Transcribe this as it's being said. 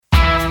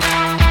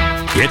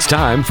It's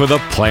time for the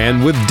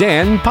Plan with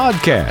Dan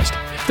podcast,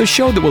 the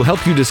show that will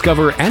help you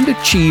discover and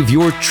achieve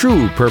your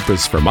true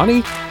purpose for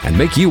money and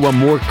make you a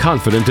more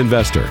confident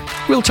investor.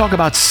 We'll talk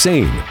about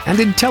sane and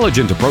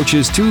intelligent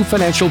approaches to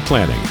financial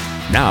planning.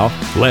 Now,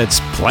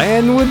 let's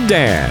Plan with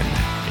Dan.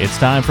 It's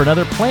time for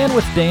another Plan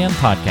with Dan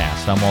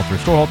podcast. I'm Walter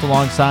Storholt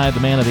alongside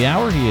the man of the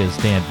hour. He is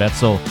Dan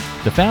Betzel,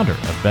 the founder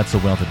of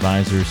Betzel Wealth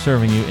Advisors,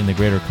 serving you in the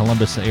greater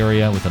Columbus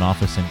area with an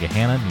office in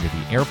Gahanna near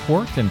the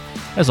airport. And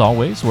as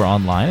always, we're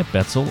online at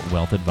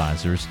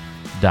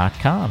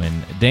BetzelWealthAdvisors.com.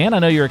 And Dan, I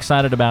know you're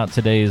excited about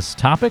today's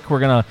topic. We're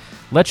going to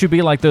let you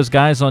be like those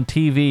guys on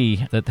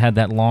TV that had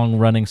that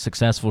long-running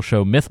successful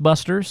show,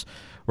 Mythbusters.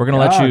 We're going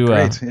to let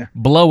you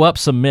blow up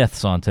some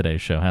myths on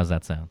today's show. How's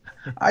that sound?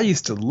 I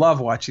used to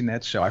love watching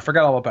that show. I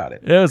forgot all about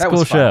it. It was a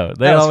cool show.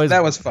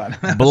 That was fun.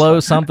 Blow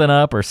something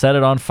up or set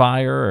it on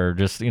fire or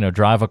just,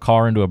 drive a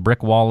car into a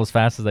brick wall as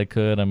fast as they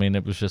could. I mean,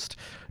 it was just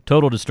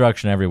total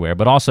destruction everywhere,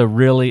 but also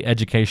really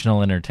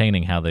educational and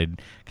entertaining how they'd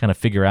kind of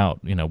figure out,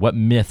 what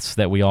myths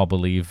that we all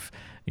believe,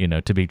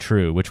 to be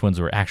true, which ones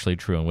were actually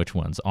true and which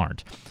ones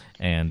aren't.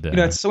 And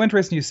it's so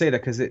interesting you say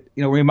that because it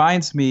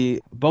reminds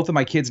me, both of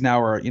my kids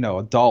now are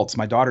adults.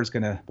 My daughter's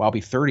I'll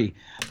be 30,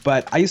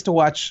 but I used to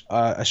watch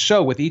a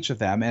show with each of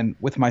them, and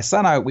with my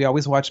son we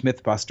always watched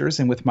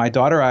Mythbusters, and with my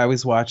daughter I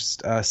always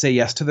watched Say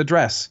Yes to the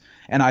Dress,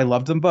 and I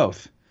loved them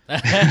both.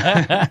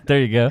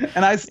 There you go.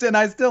 And I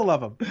still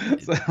love them.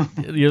 So.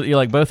 You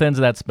like both ends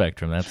of that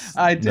spectrum.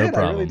 I did. No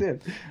problem. I really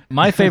did.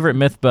 My favorite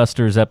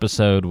Mythbusters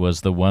episode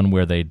was the one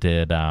where they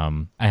did.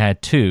 I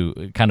had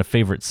two kind of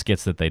favorite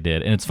skits that they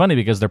did, and it's funny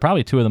because they're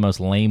probably two of the most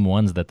lame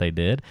ones that they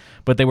did,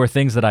 but they were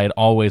things that I had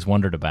always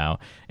wondered about.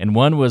 And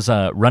one was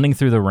running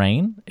through the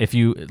rain. If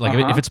you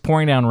if it's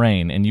pouring down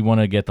rain and you want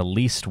to get the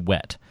least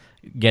wet,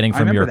 getting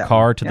from your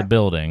car to the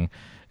building,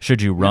 should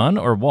you run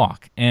or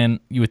walk? And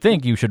you would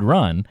think you should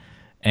run.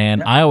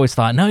 And I always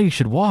thought, no, you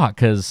should walk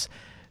because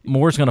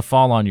more's going to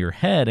fall on your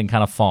head and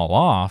kind of fall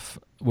off,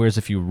 whereas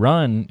if you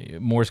run,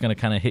 more's going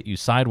to kind of hit you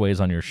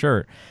sideways on your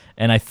shirt.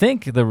 And I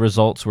think the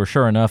results were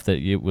sure enough that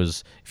it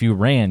was, if you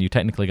ran, you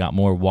technically got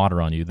more water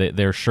on you.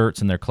 Their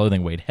shirts and their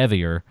clothing weighed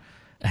heavier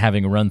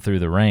having run through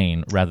the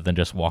rain rather than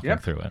just walking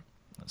through it.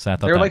 So I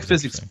thought they were like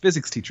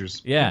physics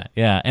teachers. Yeah.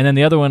 And then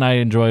the other one I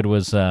enjoyed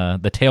was the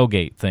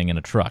tailgate thing in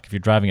a truck. If you're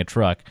driving a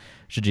truck,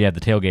 should you have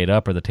the tailgate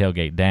up or the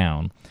tailgate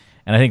down?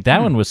 And I think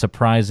that one was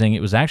surprising.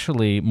 It was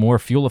actually more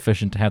fuel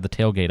efficient to have the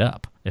tailgate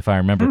up, if I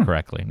remember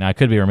correctly. Now, I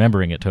could be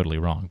remembering it totally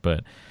wrong,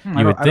 but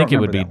you would think it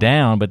would be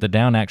down, but the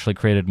down actually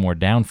created more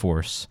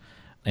downforce,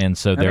 and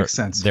so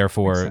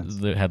therefore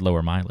it had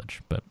lower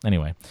mileage. But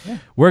anyway,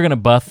 we're going to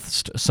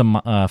bust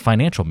some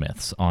financial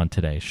myths on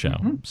today's show,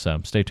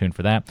 so stay tuned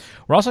for that.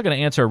 We're also going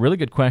to answer a really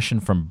good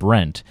question from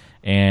Brent,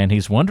 and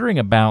he's wondering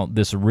about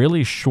this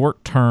really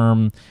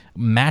short-term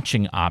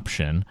matching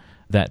option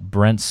that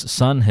Brent's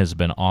son has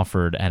been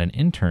offered at an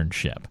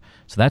internship.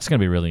 So that's going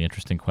to be a really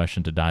interesting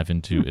question to dive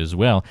into as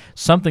well.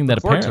 Something that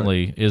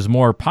apparently is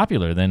more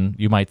popular than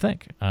you might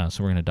think.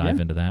 So we're going to dive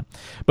into that.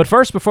 But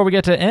first, before we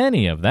get to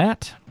any of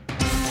that...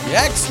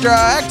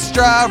 Extra,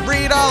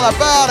 read all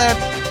about it.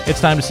 It's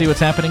time to see what's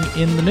happening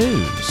in the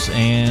news.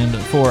 And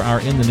for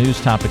our In the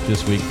News topic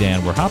this week,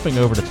 Dan, we're hopping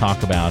over to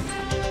talk about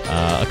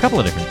a couple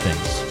of different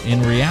things.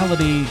 In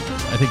reality,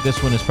 I think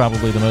this one is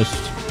probably the most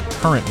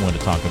current one to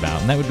talk about,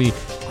 and that would be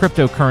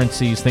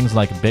cryptocurrencies, things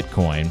like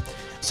Bitcoin.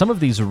 Some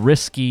of these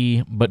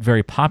risky but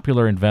very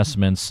popular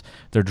investments,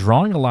 they're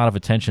drawing a lot of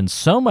attention,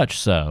 so much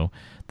so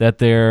that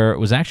there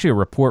was actually a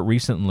report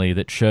recently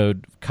that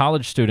showed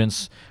college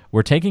students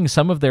were taking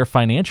some of their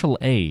financial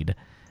aid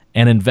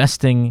and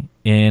investing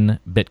in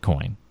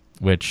Bitcoin,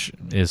 which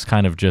is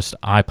kind of just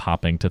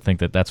eye-popping to think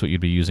that that's what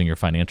you'd be using your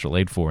financial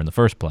aid for in the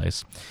first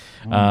place.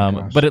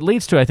 But it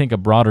leads to, I think, a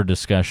broader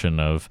discussion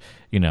of,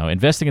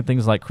 investing in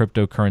things like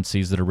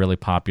cryptocurrencies that are really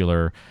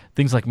popular.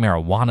 Things like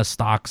marijuana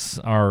stocks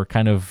are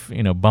kind of,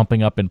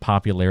 bumping up in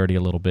popularity a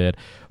little bit.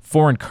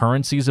 Foreign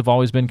currencies have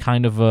always been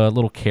kind of a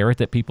little carrot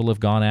that people have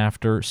gone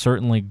after.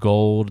 Certainly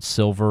gold,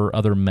 silver,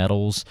 other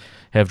metals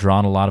have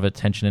drawn a lot of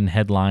attention in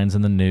headlines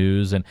in the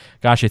news. And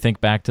gosh, you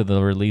think back to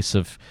the release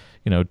of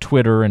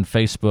Twitter and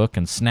Facebook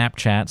and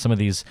Snapchat, some of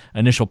these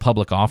initial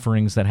public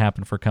offerings that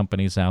happen for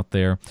companies out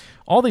there.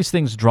 All these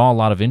things draw a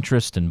lot of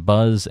interest and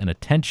buzz and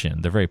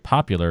attention. They're very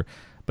popular,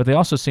 but they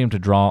also seem to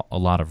draw a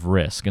lot of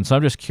risk. And so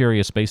I'm just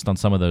curious, based on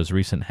some of those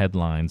recent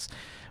headlines,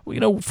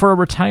 for a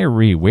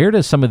retiree, where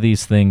does some of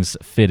these things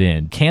fit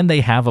in? Can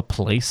they have a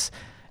place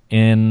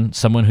in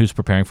someone who's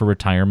preparing for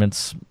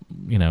retirement's,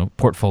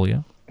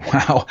 portfolio?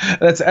 Wow,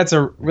 that's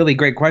a really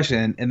great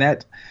question. And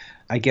that,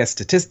 I guess,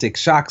 statistic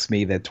shocks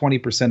me that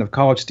 20% of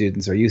college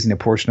students are using a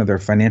portion of their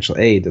financial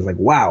aid. It's like,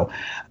 wow.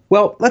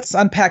 Well, let's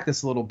unpack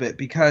this a little bit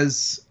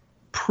because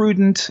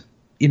prudent,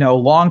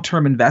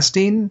 long-term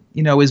investing,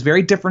 is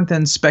very different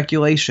than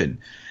speculation.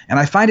 And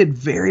I find it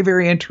very,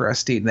 very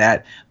interesting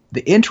that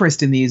the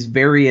interest in these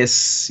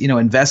various,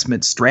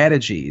 investment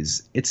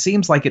strategies, it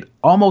seems like it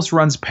almost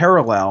runs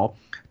parallel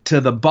to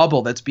the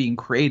bubble that's being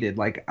created.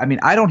 Like, I mean,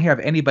 I don't have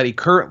anybody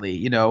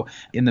currently,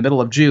 in the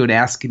middle of June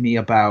asking me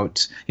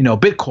about,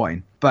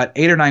 Bitcoin. But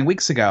 8 or 9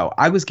 weeks ago,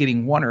 I was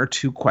getting 1 or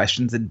 2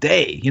 questions a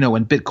day,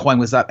 when Bitcoin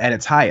was up at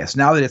its highest.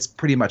 Now that it's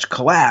pretty much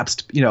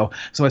collapsed,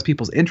 so has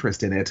people's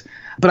interest in it.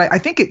 But I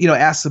think it,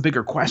 asks a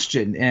bigger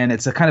question, and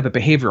it's a kind of a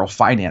behavioral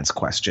finance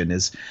question.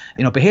 Is,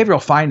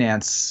 behavioral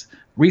finance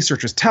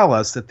researchers tell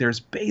us that there's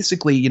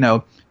basically,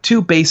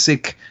 2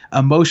 basic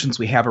emotions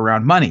we have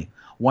around money.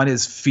 One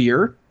is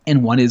fear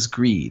and one is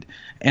greed.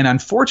 And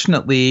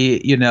unfortunately,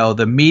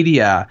 the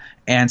media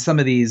and some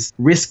of these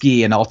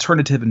risky and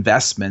alternative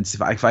investments,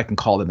 if I can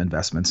call them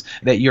investments,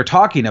 that you're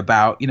talking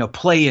about,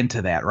 play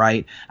into that,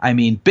 right? I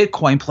mean,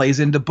 Bitcoin plays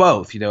into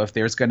both. If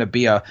there's going to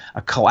be a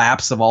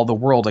collapse of all the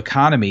world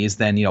economies,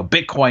 then,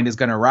 Bitcoin is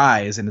going to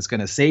rise and it's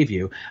going to save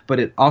you. But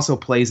it also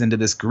plays into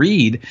this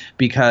greed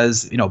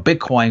because,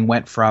 Bitcoin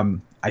went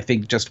from, I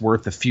think, just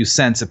worth a few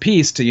cents a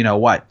piece to,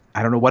 what?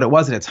 I don't know what it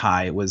was at its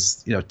high. It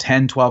was,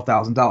 $10,000,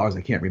 $12,000.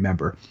 I can't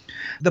remember.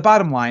 The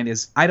bottom line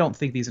is I don't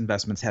think these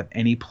investments have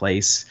any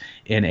place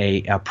in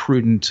a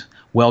prudent,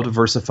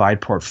 well-diversified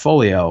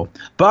portfolio.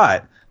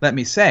 But let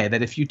me say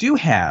that if you do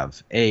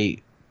have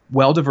a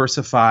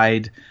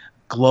well-diversified,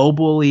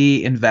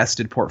 globally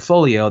invested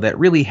portfolio that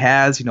really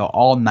has,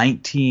 all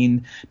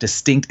 19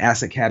 distinct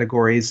asset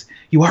categories,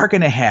 you are going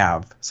to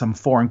have some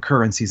foreign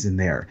currencies in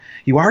there.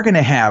 You are going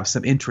to have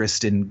some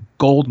interest in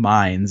gold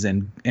mines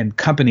and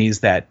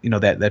companies that,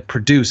 that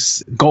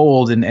produce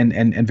gold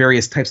and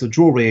various types of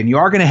jewelry. And you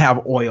are going to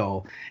have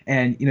oil,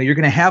 and, you're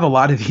going to have a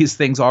lot of these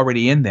things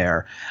already in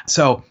there.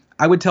 So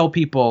I would tell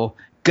people,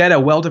 get a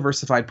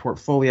well-diversified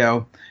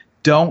portfolio.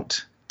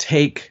 Don't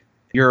take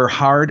your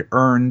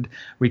hard-earned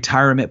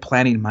retirement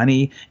planning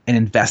money and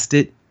invest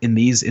it in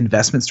these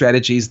investment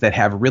strategies that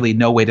have really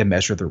no way to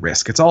measure the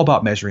risk. It's all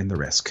about measuring the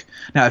risk.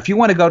 Now, if you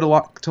want to go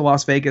to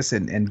Las Vegas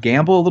and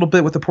gamble a little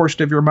bit with a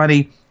portion of your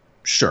money,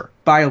 sure,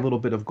 buy a little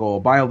bit of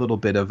gold, buy a little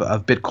bit of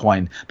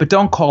Bitcoin, but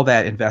don't call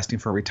that investing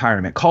for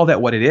retirement. Call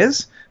that what it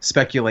is,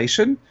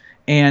 speculation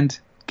and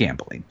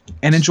gambling,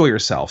 and enjoy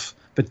yourself.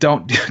 But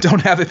don't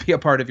have it be a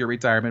part of your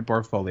retirement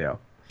portfolio.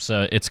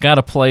 So it's got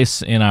a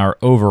place in our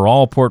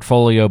overall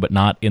portfolio, but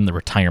not in the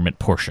retirement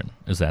portion.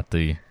 Is that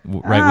the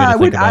right way to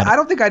think about it? I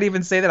don't think I'd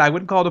even say that. I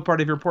wouldn't call it a part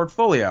of your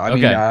portfolio. I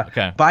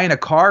mean, buying a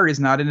car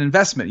is not an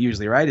investment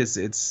usually, right?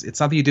 It's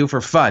something you do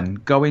for fun.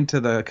 Going to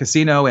the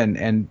casino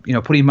and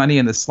putting money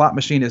in the slot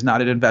machine is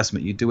not an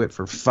investment. You do it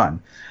for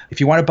fun. If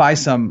you want to buy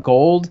some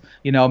gold,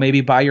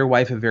 maybe buy your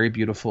wife a very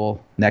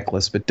beautiful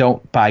necklace, but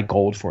don't buy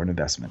gold for an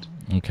investment.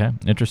 Okay,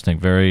 interesting.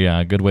 Very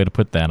good way to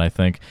put that, I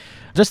think.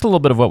 Just a little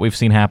bit of what we've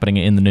seen happening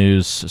in the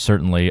news,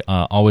 certainly.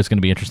 Always going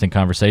to be interesting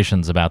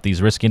conversations about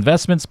these risky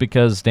investments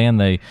because, Dan,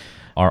 they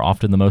are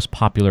often the most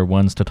popular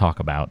ones to talk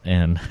about.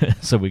 And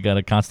so we got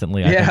to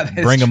constantly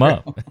bring them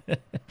up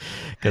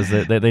because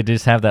they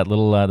just have that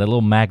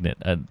little magnet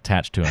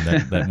attached to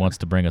them that wants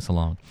to bring us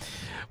along.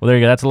 Well, there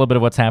you go. That's a little bit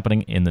of what's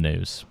happening in the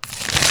news.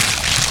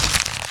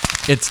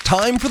 It's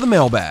time for the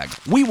mailbag.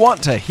 We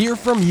want to hear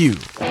from you.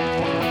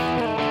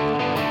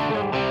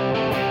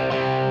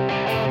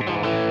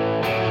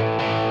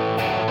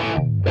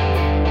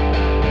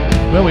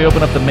 Well, we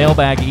open up the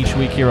mailbag each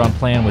week here on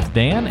Plan with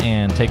Dan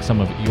and take some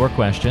of your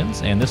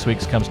questions. And this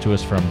week's comes to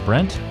us from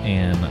Brent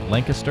in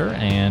Lancaster.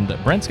 And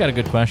Brent's got a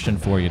good question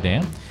for you,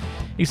 Dan.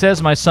 He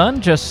says, my son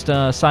just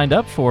signed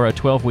up for a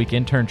 12-week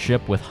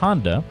internship with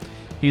Honda.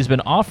 He's been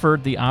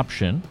offered the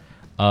option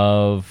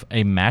of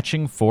a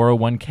matching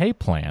 401k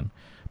plan.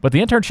 But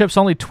the internship's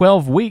only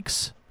 12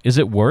 weeks. Is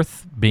it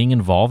worth being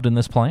involved in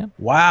this plan?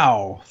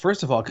 Wow.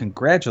 First of all,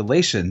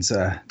 congratulations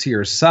to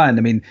your son.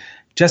 I mean,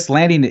 just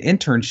landing an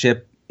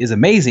internship is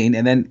amazing,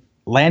 and then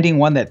landing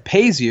one that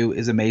pays you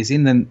is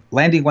amazing, then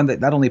landing one that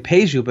not only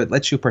pays you but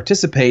lets you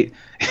participate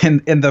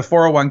in the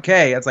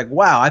 401k. It's like,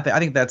 wow, I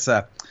think that's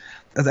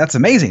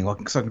amazing. Well,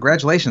 so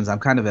congratulations. I'm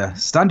kind of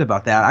stunned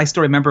about that. I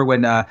still remember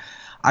when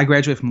I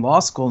graduated from law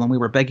school and we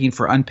were begging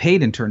for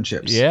unpaid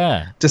internships.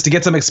 Yeah. Just to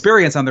get some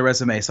experience on the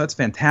resume. So that's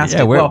fantastic.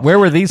 Yeah, where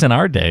were these in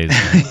our days?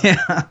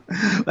 Yeah,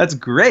 that's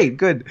great.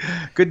 Good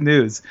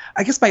news.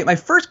 I guess my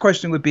first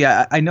question would be,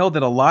 I know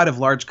that a lot of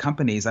large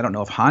companies, I don't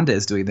know if Honda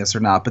is doing this or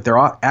not, but they're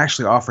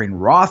actually offering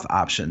Roth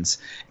options.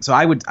 So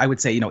I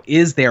would say,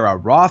 is there a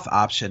Roth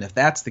option? If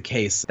that's the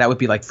case, that would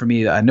be like, for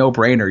me, a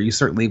no-brainer. You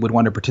certainly would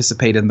want to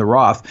participate in the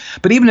Roth.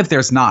 But even if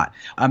there's not,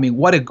 I mean,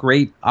 what a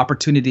great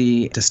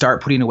opportunity to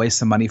start putting away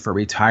some money for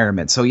retirement.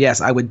 So yes,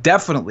 I would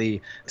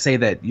definitely say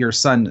that your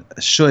son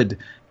should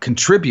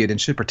contribute and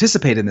should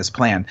participate in this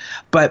plan.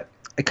 But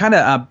it kind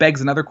of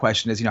begs another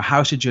question is,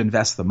 how should you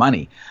invest the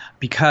money?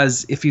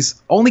 Because if he's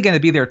only going to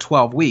be there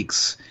 12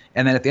 weeks,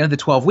 and then at the end of the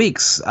 12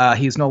 weeks,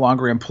 he's no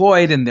longer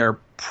employed, and there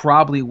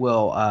probably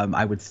will,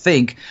 I would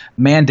think,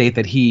 mandate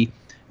that he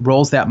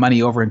rolls that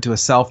money over into a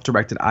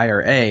self-directed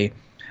IRA.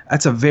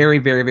 That's a very,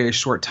 very, very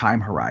short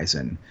time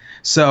horizon.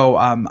 So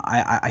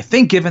I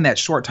think given that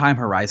short time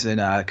horizon,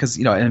 because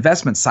an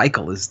investment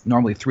cycle is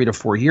normally 3 to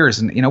 4 years,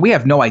 and we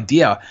have no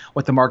idea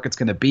what the market's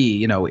going to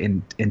be,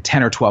 in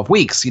 10 or 12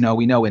 weeks.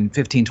 We know in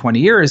 15, 20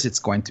 years it's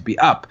going to be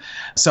up.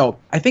 So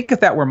I think if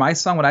that were my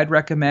son, what I'd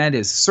recommend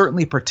is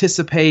certainly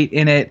participate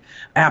in it.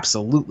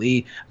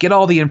 Absolutely, get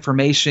all the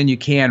information you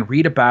can,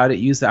 read about it,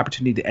 use the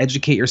opportunity to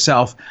educate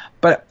yourself.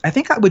 But I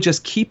think I would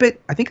just keep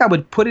it. I think I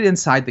would put it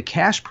inside the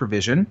cash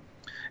provision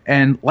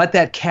and let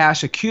that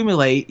cash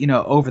accumulate,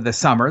 over the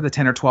summer, the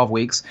 10 or 12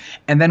 weeks.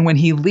 And then when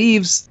he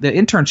leaves the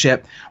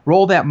internship,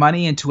 roll that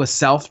money into a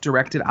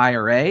self-directed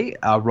IRA,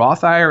 a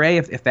Roth IRA,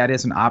 if that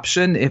is an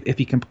option, if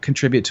he can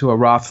contribute to a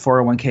Roth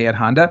 401k at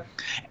Honda.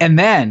 And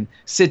then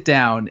sit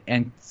down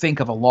and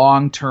think of a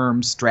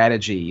long-term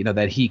strategy,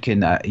 that he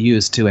can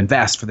use to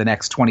invest for the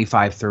next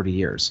 25, 30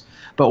 years.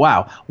 But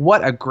wow,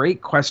 what a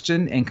great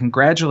question. And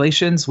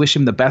congratulations. Wish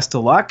him the best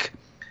of luck.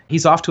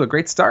 He's off to a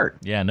great start.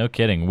 Yeah, no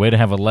kidding. Way to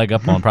have a leg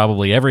up on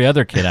probably every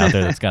other kid out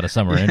there that's got a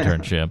summer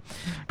internship.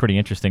 Pretty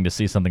interesting to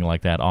see something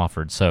like that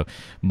offered. So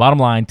bottom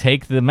line,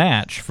 take the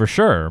match for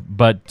sure,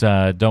 but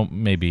don't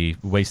maybe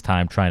waste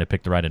time trying to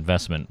pick the right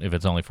investment if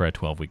it's only for a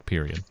 12-week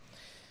period.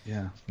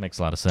 Yeah, makes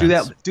a lot of sense.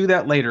 Do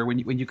that later when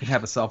you can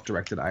have a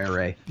self-directed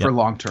IRA for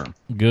long term.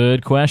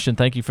 Good question.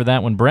 Thank you for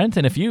that one, Brent.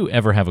 And if you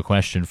ever have a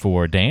question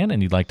for Dan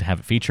and you'd like to have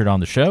it featured on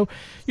the show,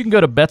 you can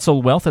go to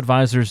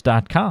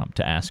BetzelWealthAdvisors.com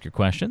to ask your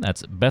question.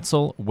 That's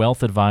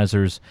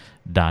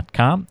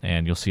BetzelWealthAdvisors.com,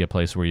 and you'll see a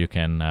place where you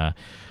can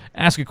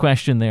ask a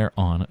question there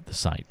on the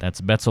site. That's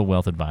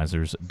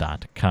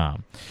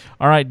BetzelWealthAdvisors.com.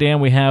 All right,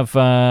 Dan, we have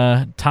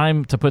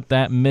time to put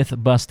that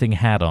myth-busting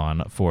hat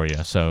on for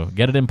you. So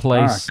get it in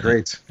place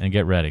and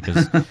get ready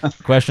because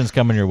questions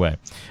coming your way.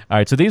 All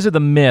right, so these are the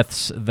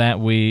myths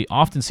that we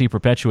often see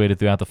perpetuated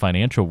throughout the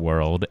financial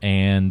world,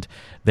 and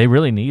they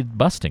really need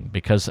busting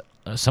because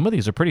some of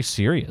these are pretty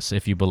serious.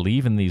 If you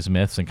believe in these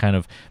myths and kind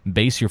of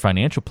base your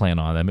financial plan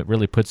on them, it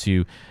really puts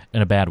you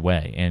in a bad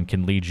way and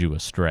can lead you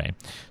astray.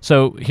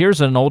 So here's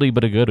an oldie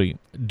but a goodie.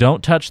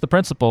 Don't touch the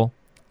principal.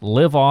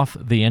 Live off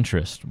the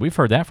interest. We've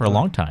heard that for a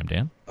long time,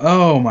 Dan.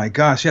 Oh my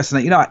gosh, yes.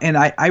 And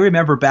I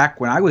remember back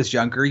when I was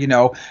younger,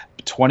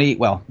 20,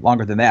 well,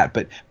 longer than that,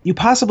 but you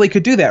possibly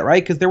could do that,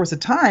 right? Because there was a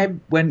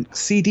time when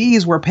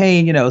CDs were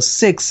paying,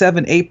 6,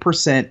 7,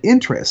 8%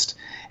 interest,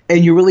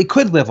 and you really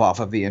could live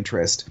off of the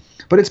interest.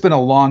 But it's been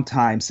a long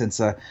time since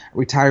a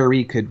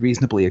retiree could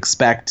reasonably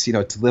expect,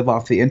 to live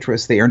off the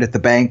interest they earned at the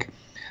bank.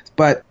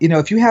 But,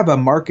 if you have a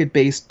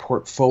market-based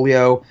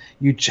portfolio,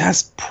 you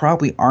just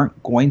probably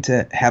aren't going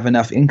to have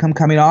enough income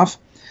coming off.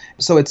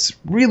 So it's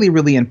really,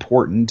 really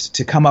important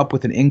to come up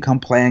with an income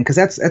plan because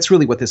that's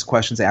really what this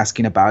question's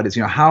asking about is,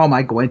 how am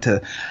I going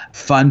to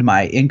fund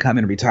my income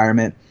in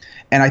retirement?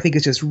 And I think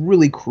it's just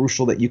really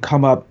crucial that you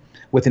come up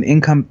with an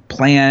income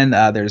plan.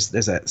 There's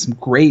some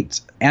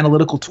great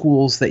analytical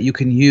tools that you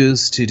can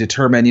use to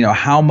determine,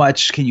 how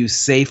much can you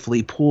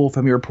safely pull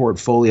from your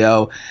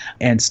portfolio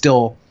and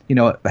still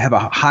have a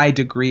high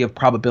degree of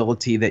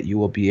probability that you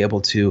will be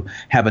able to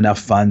have enough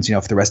funds, for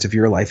the rest of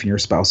your life and your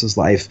spouse's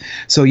life.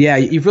 So yeah,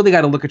 you've really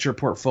got to look at your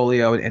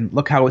portfolio and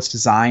look how it's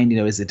designed.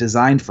 Is it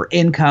designed for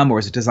income or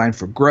is it designed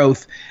for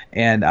growth,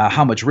 and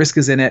how much risk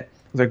is in it?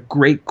 Those are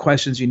great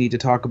questions you need to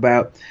talk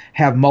about.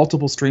 Have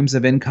multiple streams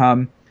of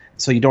income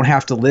so you don't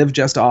have to live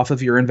just off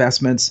of your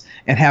investments,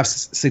 and have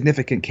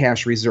significant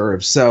cash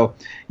reserves. So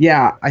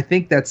yeah, I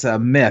think that's a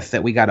myth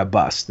that we got to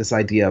bust, this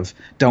idea of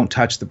don't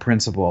touch the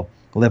principal,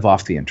 live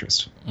off the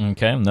interest.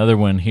 Okay, another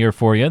one here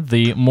for you.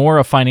 The more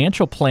a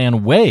financial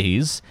plan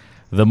weighs,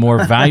 the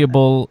more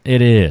valuable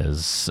it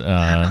is.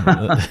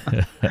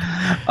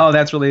 Oh,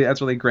 that's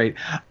really great.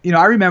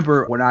 I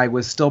remember when I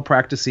was still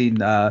practicing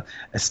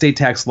estate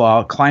tax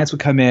law, clients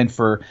would come in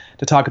to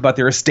talk about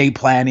their estate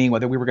planning,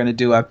 whether we were going to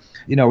do a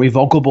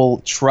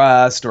revocable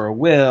trust or a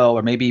will,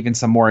 or maybe even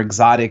some more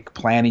exotic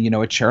planning,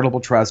 a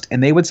charitable trust,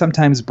 and they would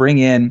sometimes bring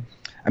in,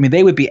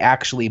 they would be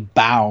actually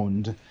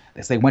bound.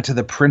 As they went to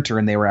the printer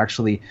and they were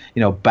actually,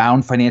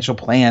 bound financial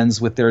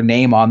plans with their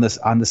name on the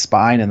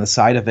spine and the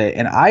side of it.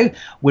 And I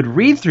would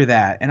read through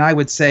that and I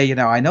would say,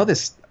 I know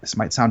this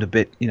might sound a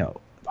bit,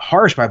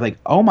 harsh, but I'm like,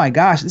 oh my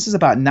gosh, this is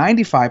about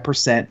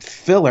 95%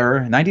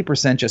 filler,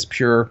 90% just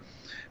pure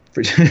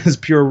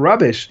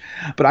rubbish.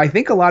 But I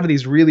think a lot of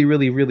these really,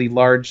 really, really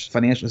large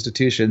financial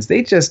institutions,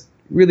 they just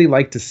really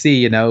like to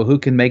see, who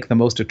can make the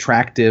most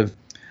attractive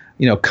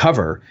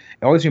cover.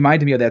 It always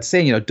reminded me of that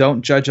saying,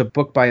 don't judge a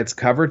book by its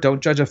cover.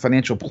 Don't judge a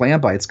financial plan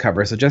by its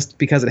cover. So just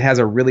because it has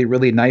a really,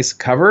 really nice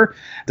cover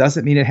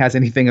doesn't mean it has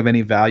anything of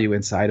any value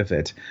inside of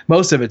it.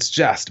 Most of it's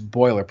just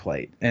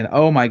boilerplate. And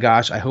oh my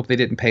gosh, I hope they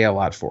didn't pay a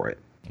lot for it.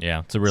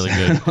 Yeah, it's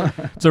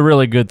a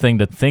really good thing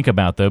to think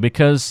about, though,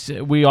 because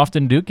we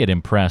often do get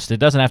impressed. It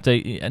doesn't have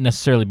to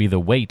necessarily be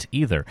the weight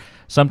either.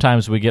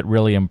 Sometimes we get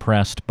really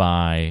impressed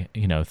by,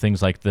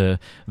 things like the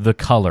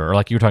color, or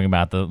like you were talking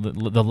about, the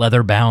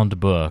leather-bound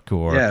book,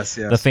 or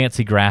the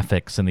fancy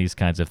graphics and these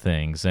kinds of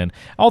things. And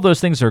all those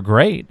things are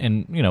great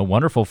and,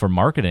 wonderful for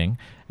marketing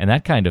and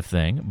that kind of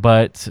thing.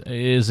 But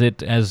is it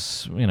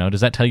does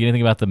that tell you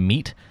anything about the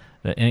meat,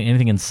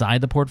 anything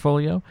inside the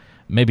portfolio?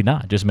 Maybe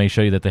not. Just may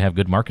show you that they have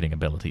good marketing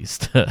abilities,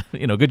 to,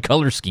 good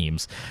color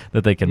schemes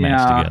that they can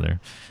match together.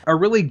 A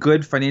really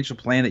good financial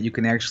plan that you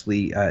can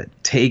actually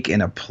take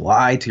and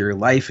apply to your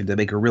life and to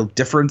make a real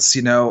difference,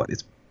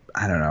 it's,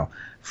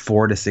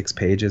 4 to 6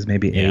 pages,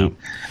 maybe 8.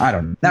 I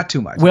don't know. Not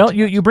too much. Well,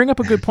 you bring up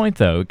a good point,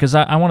 though, because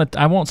I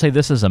won't say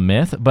this is a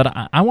myth, but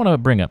I want to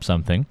bring up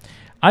something.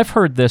 I've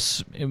heard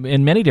this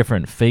in many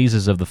different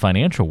phases of the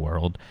financial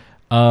world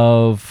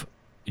of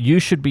you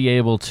should be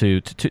able to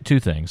two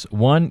things.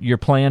 One, your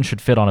plan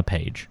should fit on a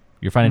page.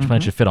 Your financial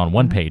plan should fit on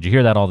one page. You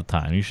hear that all the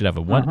time. You should have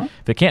a one.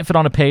 If it can't fit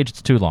on a page,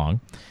 it's too long.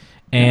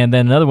 And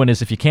then another one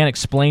is if you can't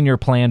explain your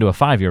plan to a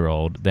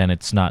 5-year-old, then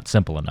it's not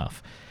simple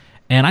enough.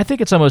 And I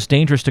think it's almost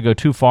dangerous to go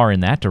too far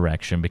in that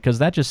direction because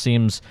that just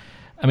seems,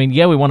 we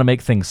want to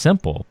make things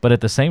simple, but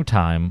at the same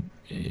time,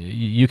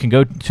 you can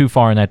go too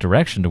far in that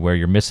direction to where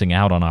you're missing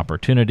out on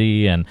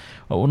opportunity, and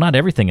not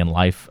everything in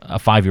life a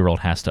 5-year-old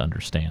has to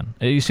understand.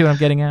 You see what I'm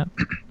getting at?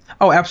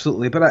 Oh,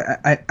 absolutely. But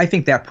I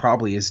think that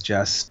probably is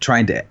just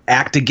trying to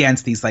act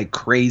against these like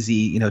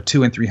crazy,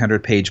 200 and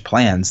 300 page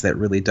plans that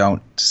really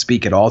don't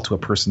speak at all to a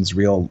person's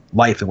real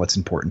life and what's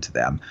important to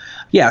them.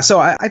 Yeah. So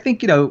I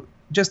think,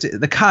 just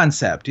the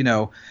concept,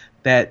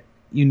 that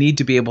you need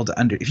to be able to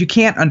if you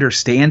can't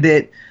understand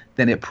it,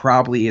 then it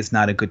probably is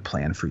not a good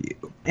plan for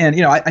you. And,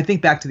 I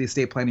think back to the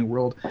estate planning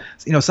world,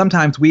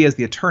 sometimes we as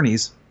the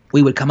attorneys,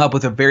 we would come up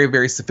with a very,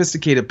 very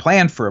sophisticated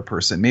plan for a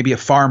person, maybe a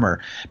farmer,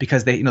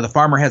 because they, the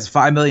farmer has a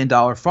 $5 million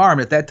farm.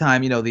 At that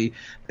time, the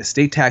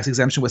estate tax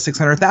exemption was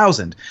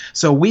 $600,000.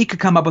 So we could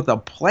come up with a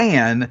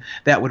plan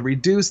that would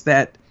reduce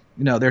that,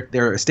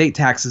 their estate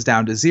taxes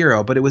down to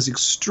zero, but it was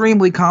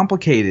extremely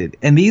complicated.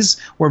 And these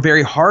were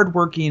very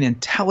hardworking,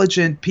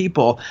 intelligent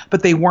people,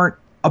 but they weren't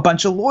a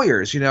bunch of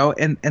lawyers,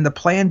 and the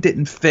plan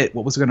didn't fit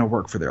what was going to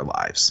work for their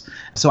lives.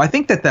 So I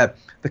think that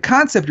the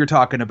concept you're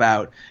talking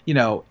about,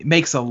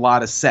 makes a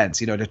lot of sense,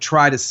 to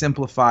try to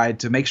simplify,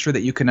 to make sure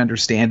that you can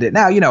understand it.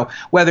 Now,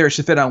 whether it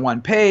should fit on one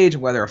page,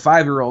 whether a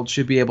 5-year-old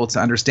should be able to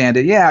understand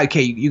it. Yeah,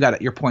 okay, you got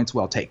it. Your point's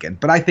well taken.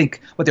 But I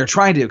think what they're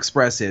trying to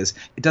express is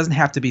it doesn't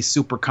have to be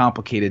super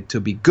complicated to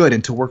be good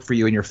and to work for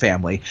you and your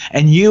family.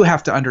 And you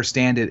have to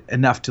understand it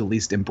enough to at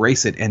least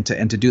embrace it and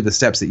to do the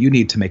steps that you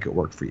need to make it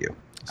work for you.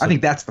 So I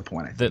think that's the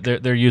point.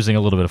 They're using a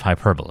little bit of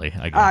hyperbole,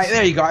 I guess.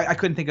 There you go. I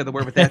couldn't think of the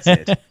word, but that's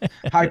it.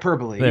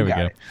 Hyperbole. There we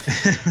go.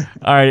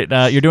 All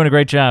right. You're doing a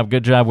great job.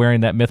 Good job wearing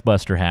that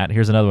Mythbuster hat.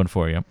 Here's another one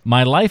for you.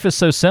 My life is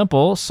so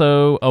simple,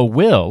 so a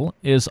will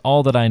is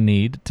all that I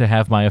need to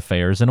have my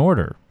affairs in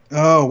order.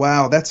 Oh,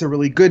 wow. That's a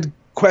really good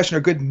question, or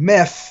good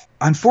myth.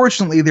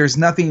 Unfortunately, there's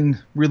nothing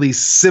really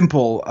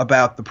simple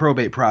about the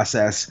probate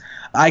process.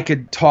 I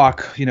could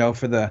talk,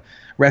 for the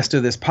rest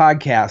of this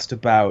podcast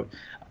about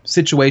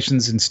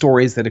situations and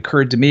stories that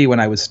occurred to me when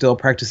I was still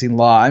practicing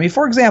law.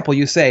 For example,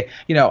 you say,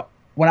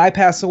 when I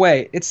pass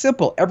away, it's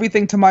simple,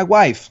 everything to my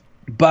wife.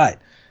 But,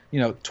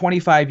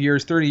 25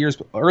 years, 30 years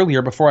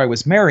earlier, before I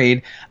was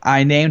married,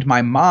 I named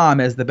my mom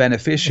as the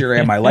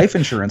beneficiary of my life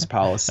insurance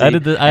policy. I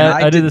did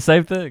the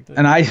same thing.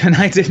 And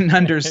I didn't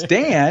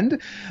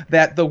understand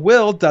that the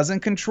will doesn't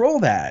control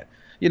that.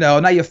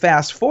 Now you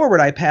fast forward,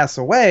 I pass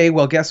away.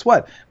 Well, guess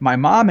what? My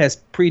mom has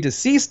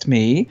predeceased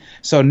me.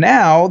 So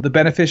now the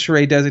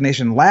beneficiary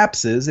designation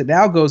lapses. It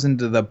now goes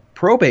into the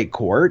probate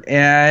court,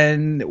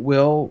 and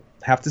we'll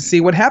have to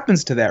see what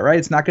happens to that, right?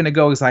 It's not going to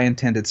go as I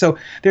intended. So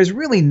there's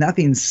really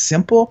nothing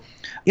simple,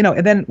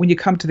 and then when you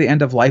come to the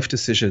end of life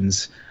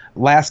decisions,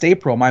 last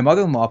April, my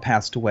mother-in-law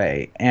passed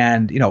away.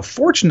 And,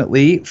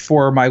 fortunately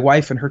for my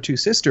wife and her 2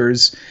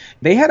 sisters,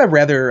 they had a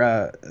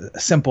rather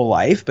simple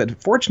life. But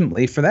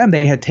fortunately for them,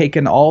 they had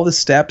taken all the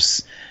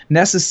steps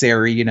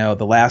necessary,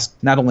 the last,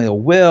 not only a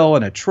will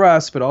and a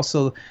trust, but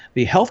also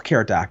the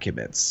healthcare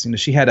documents.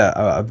 She had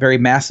a very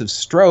massive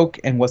stroke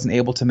and wasn't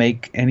able to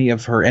make any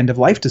of her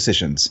end-of-life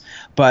decisions.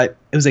 But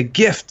it was a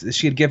gift that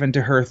she had given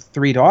to her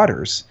 3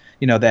 daughters.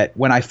 That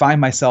when I find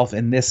myself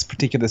in this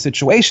particular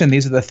situation,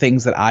 these are the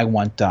things that I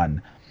want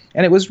done.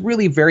 And it was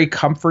really very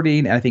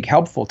comforting and I think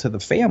helpful to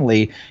the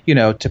family,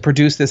 to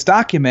produce this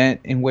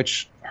document in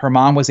which her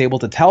mom was able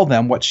to tell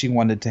them what she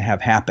wanted to have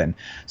happen.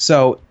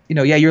 So,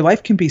 your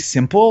life can be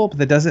simple, but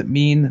that doesn't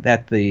mean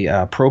that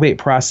the probate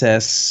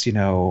process,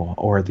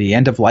 or the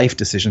end of life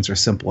decisions are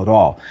simple at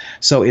all.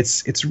 So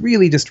it's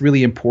really just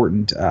really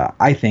important,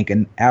 I think,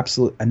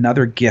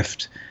 another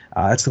gift.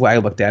 That's the way I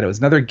looked at it. It was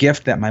another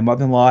gift that my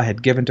mother-in-law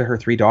had given to her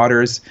 3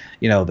 daughters.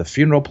 The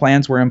funeral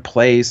plans were in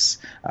place.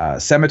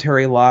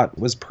 Cemetery lot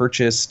was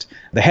purchased.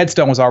 The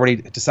headstone was already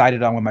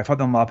decided on when my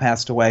father-in-law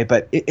passed away.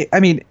 But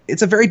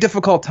it's a very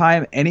difficult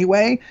time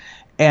anyway.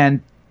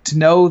 And to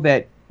know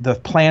that the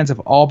plans have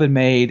all been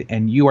made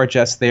and you are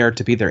just there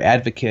to be their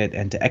advocate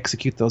and to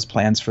execute those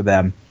plans for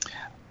them.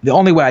 The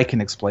only way I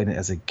can explain it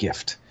is a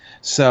gift.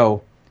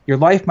 So your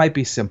life might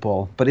be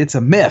simple, but it's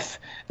a myth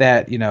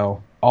that,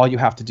 all you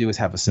have to do is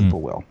have a simple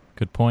will.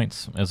 Good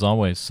points, as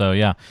always. So,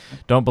 yeah,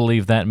 don't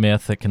believe that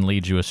myth. That can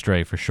lead you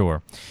astray for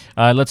sure.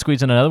 Let's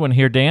squeeze in another one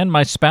here, Dan.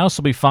 My spouse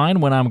will be fine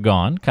when I'm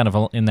gone, kind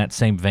of in that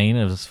same vein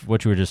as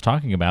what you were just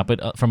talking about,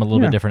 but from a little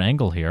bit different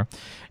angle here.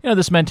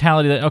 This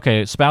mentality that,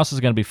 okay, spouse is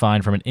going to be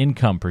fine from an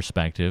income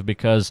perspective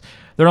because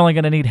they're only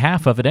going to need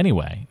half of it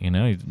anyway.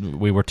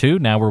 We were 2,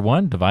 now we're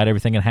 1, divide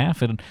everything in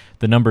half, and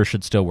the numbers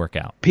should still work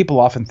out.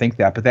 People often think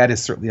that, but that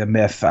is certainly a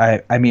myth.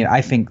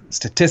 I think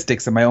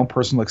statistics and my own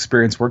personal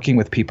experience working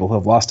with people who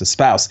have lost a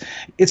spouse,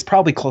 it's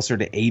probably closer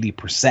to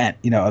 80%,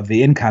 of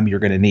the income you're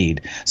going to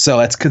need. So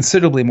it's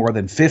considerably more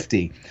than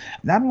 50.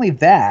 Not only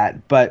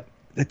that, but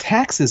the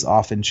taxes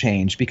often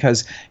change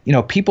because,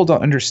 people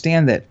don't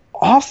understand that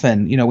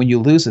often, when you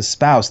lose a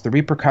spouse, the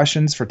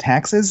repercussions for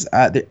taxes,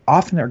 they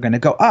often are going to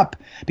go up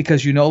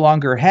because you no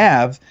longer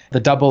have the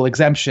double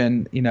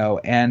exemption,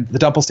 and the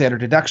double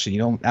standard deduction. You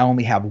don't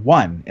only have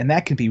one, and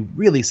that can be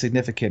really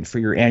significant for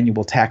your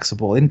annual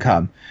taxable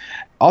income.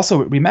 Also,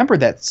 remember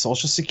that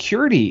Social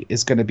Security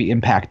is going to be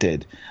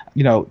impacted.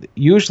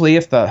 Usually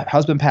if the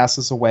husband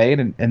passes away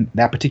in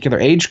that particular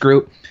age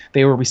group,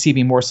 they were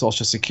receiving more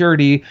Social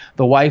Security.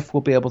 The wife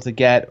will be able to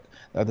get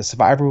the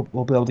survivor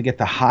will be able to get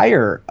the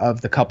higher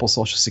of the couple's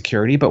Social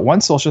Security, but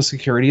one Social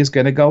Security is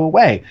going to go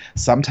away.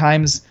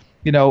 Sometimes,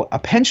 a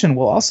pension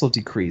will also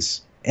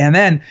decrease. And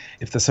then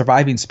if the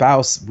surviving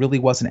spouse really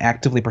wasn't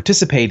actively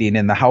participating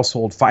in the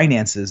household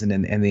finances and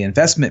in the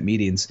investment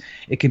meetings,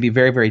 it can be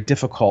very, very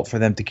difficult for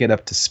them to get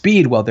up to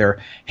speed while they're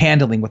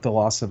handling with the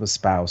loss of a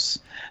spouse.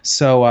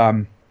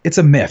 So it's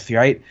a myth,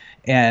 right?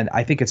 And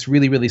I think it's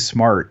really, really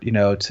smart,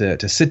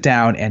 to sit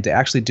down and to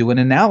actually do an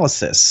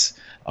analysis.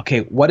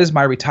 Okay, what is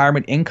my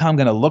retirement income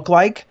going to look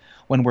like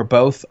when we're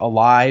both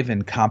alive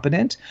and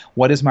competent?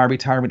 What is my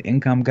retirement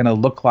income going to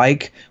look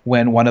like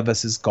when one of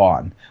us is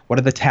gone? What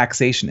are the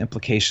taxation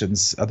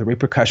implications of the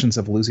repercussions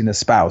of losing a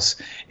spouse?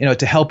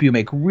 To help you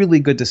make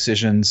really good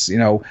decisions,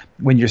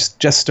 when you're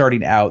just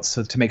starting out,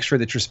 so to make sure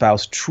that your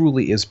spouse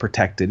truly is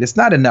protected. It's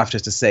not enough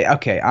just to say,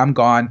 okay, I'm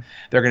gone,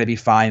 they're going to be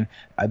fine.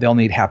 They'll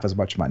need half as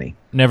much money.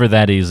 Never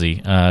that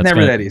easy.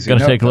 Never that easy. Going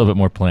to take a little bit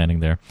more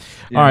planning there.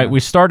 Yeah. All right, we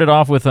started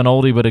off with an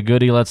oldie but a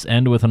goodie. Let's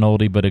end with an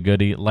oldie but a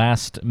goodie.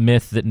 Last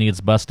myth that needs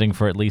busting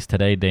for at least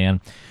today, Dan.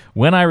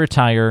 When I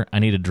retire, I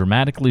need to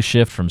dramatically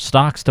shift from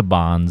stocks to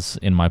bonds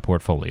in my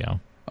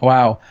portfolio.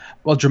 Wow.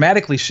 Well,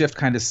 dramatically shift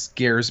kind of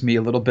scares me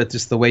a little bit,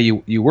 just the way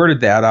you worded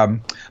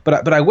that.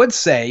 But I would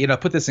say,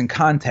 put this in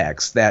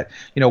context that,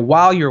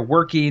 while you're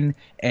working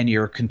and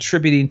you're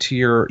contributing to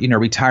your,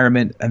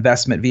 retirement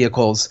investment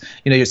vehicles,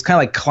 it's kind of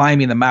like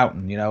climbing the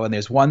mountain, and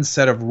there's one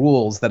set of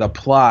rules that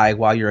apply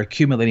while you're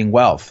accumulating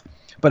wealth.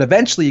 But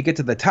eventually you get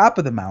to the top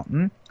of the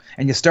mountain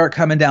and you start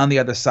coming down the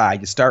other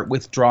side. You start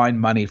withdrawing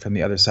money from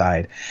the other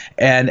side.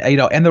 And,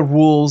 and the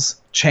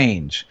rules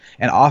change.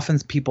 And often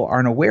people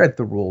aren't aware that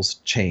the rules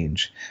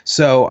change.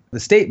 So the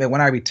statement, when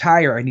I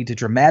retire, I need to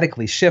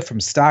dramatically shift from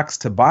stocks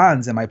to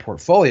bonds in my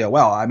portfolio.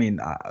 Well,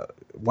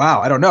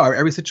 wow, I don't know.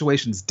 Every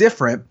situation is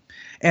different.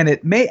 And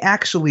it may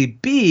actually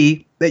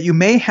be that you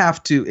may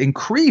have to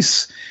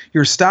increase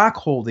your stock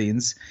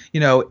holdings,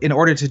 in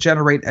order to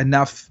generate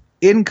enough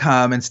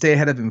income and stay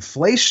ahead of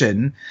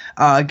inflation.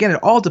 Again, it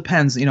all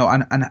depends,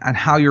 on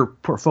how your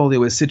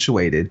portfolio is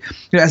situated.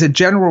 As a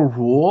general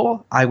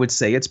rule, I would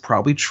say it's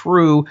probably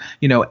true,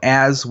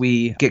 as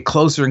we get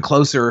closer and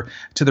closer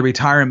to the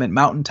retirement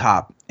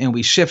mountaintop and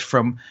we shift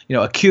from,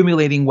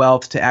 accumulating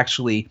wealth to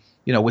actually,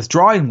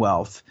 withdrawing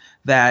wealth,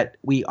 that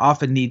we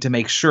often need to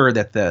make sure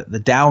that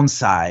the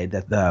downside,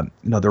 that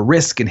the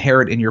risk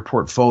inherent in your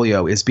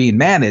portfolio is being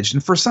managed.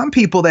 And for some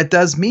people, that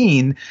does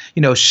mean,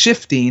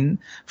 shifting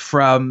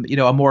from,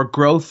 a more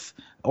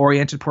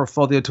growth-oriented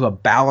portfolio to a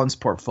balanced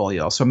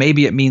portfolio. So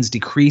maybe it means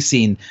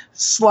decreasing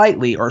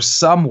slightly or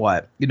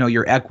somewhat,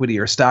 your equity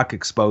or stock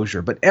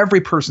exposure. But every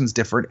person's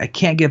different. I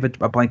can't give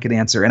a blanket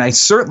answer. And I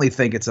certainly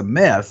think it's a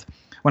myth.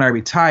 When I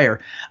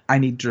retire, I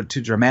need to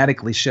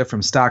dramatically shift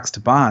from stocks to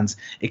bonds,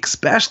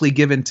 especially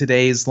given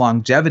today's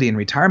longevity in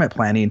retirement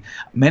planning.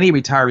 Many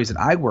retirees that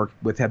I work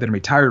with have been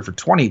retired for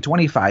 20,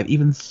 25,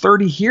 even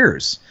 30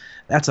 years.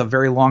 That's a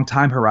very long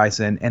time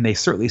horizon, and they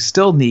certainly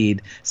still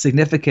need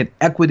significant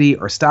equity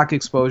or stock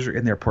exposure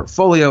in their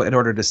portfolio in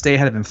order to stay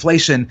ahead of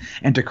inflation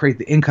and to create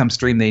the income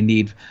stream they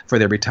need for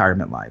their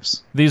retirement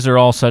lives. These are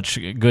all such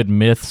good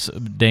myths,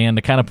 Dan,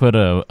 to kind of put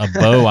a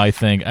bow, I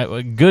think.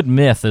 A good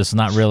myth is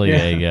not really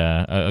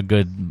a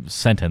good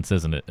sentence,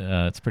 isn't it?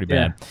 It's pretty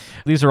bad. Yeah.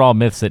 These are all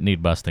myths that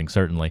need busting,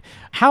 certainly.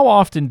 How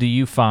often do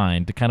you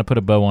find, to kind of put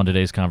a bow on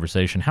today's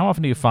conversation, how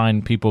often do you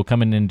find people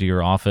coming into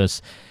your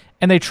office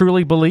and they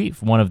truly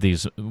believe one of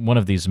these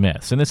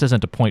myths. And this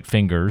isn't to point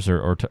fingers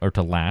or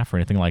to laugh or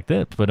anything like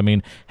this, but I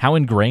mean, how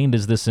ingrained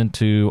is this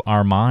into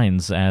our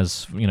minds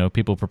as,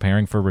 people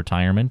preparing for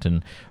retirement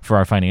and for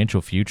our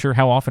financial future?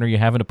 How often are you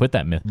having to put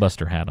that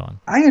Mythbuster hat on?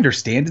 I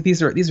understand that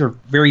these are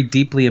very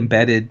deeply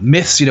embedded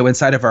myths,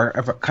 inside of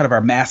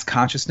our mass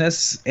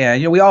consciousness,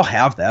 and we all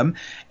have them.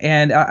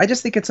 And I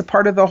just think it's a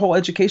part of the whole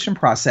education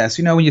process.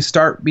 When you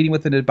start meeting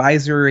with an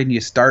advisor and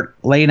you start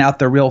laying out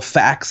the real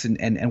facts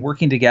and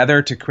working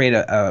together to create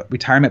a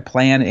retirement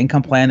plan, an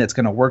income plan that's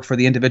going to work for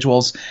the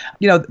individuals.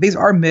 These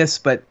are myths,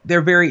 but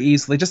they're very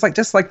easily, just like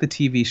the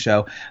TV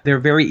show, they're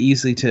very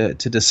easy to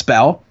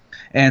dispel.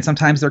 And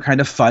sometimes they're kind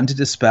of fun to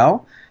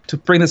dispel. To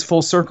bring this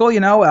full circle,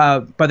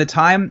 by the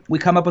time we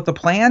come up with a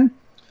plan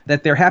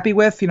that they're happy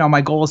with,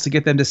 my goal is to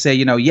get them to say,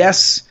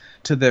 yes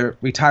to the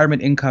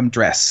retirement income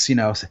dress,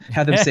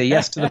 have them say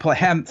yes to the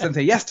plan,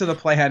 say yes to the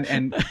plan,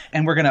 and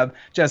we're going to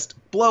just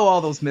blow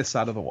all those myths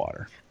out of the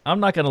water. I'm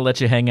not going to let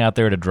you hang out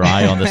there to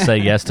dry on the say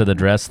yes to the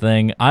dress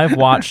thing. I've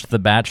watched The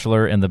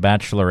Bachelor and The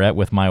Bachelorette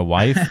with my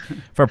wife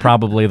for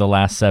probably the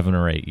last 7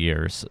 or 8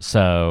 years.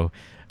 So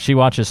she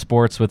watches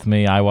sports with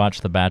me. I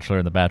watch The Bachelor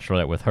and The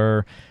Bachelorette with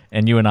her.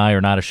 And you and I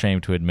are not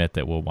ashamed to admit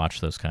that we'll watch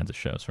those kinds of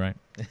shows, right?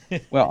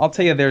 Well, I'll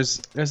tell you, there's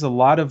a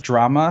lot of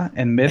drama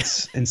and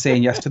myths in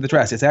saying yes to the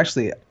dress. It's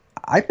actually,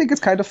 I think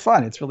it's kind of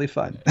fun. It's really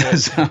fun.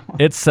 So.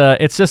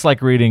 It's just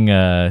like reading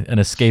an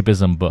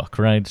escapism book,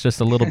 right? It's just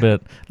a little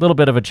bit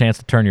of a chance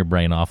to turn your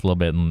brain off a little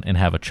bit and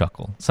have a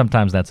chuckle.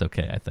 Sometimes that's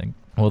okay, I think.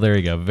 Well, there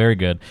you go. Very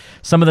good.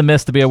 Some of the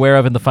myths to be aware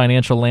of in the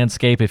financial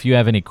landscape. If you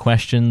have any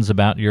questions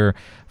about your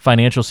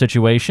financial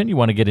situation, you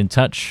want to get in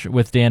touch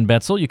with Dan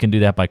Betzel, you can do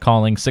that by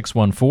calling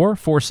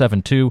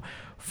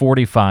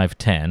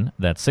 614-472-4510.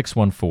 That's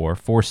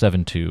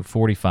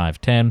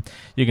 614-472-4510.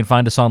 You can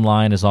find us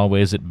online, as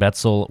always, at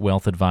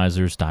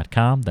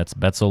BetzelWealthAdvisors.com. That's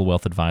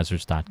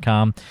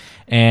BetzelWealthAdvisors.com.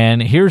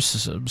 And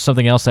here's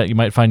something else that you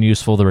might find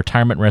useful, the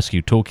Retirement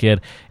Rescue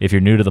Toolkit. If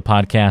you're new to the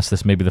podcast,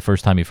 this may be the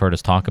first time you've heard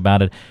us talk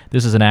about it.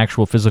 This is an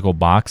actual physical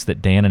box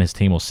that Dan and his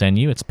team will send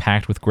you. It's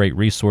packed with great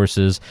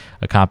resources,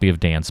 a copy of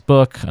Dan's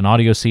book, an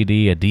audio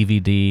CD, a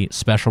DVD,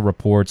 special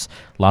reports,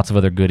 lots of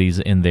other goodies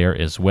in there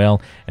as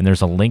well. And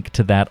there's a link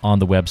to that on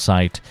the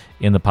website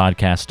in the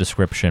podcast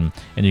description.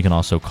 And you can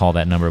also call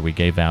that number we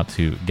gave out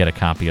to get a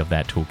copy of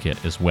that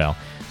toolkit as well.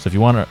 So if you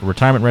want a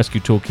Retirement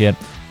Rescue Toolkit,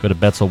 go to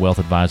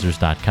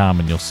BetzelWealthAdvisors.com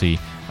and you'll see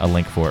a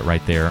link for it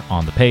right there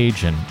on the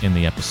page and in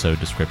the episode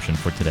description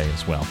for today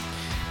as well.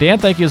 Dan,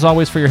 thank you as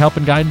always for your help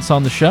and guidance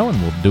on the show,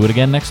 and we'll do it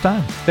again next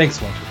time.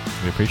 Thanks, Walter.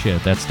 We appreciate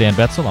it. That's Dan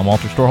Betzel. I'm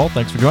Walter Storholt.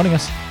 Thanks for joining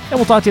us, and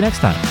we'll talk to you next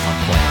time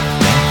on Plan.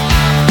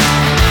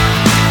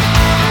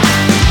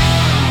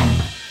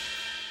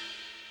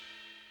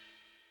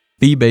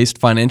 Fee-based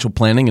financial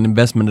planning and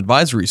investment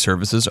advisory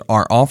services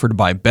are offered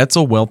by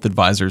Betzel Wealth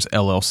Advisors,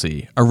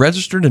 LLC, a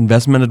registered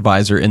investment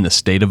advisor in the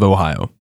state of Ohio.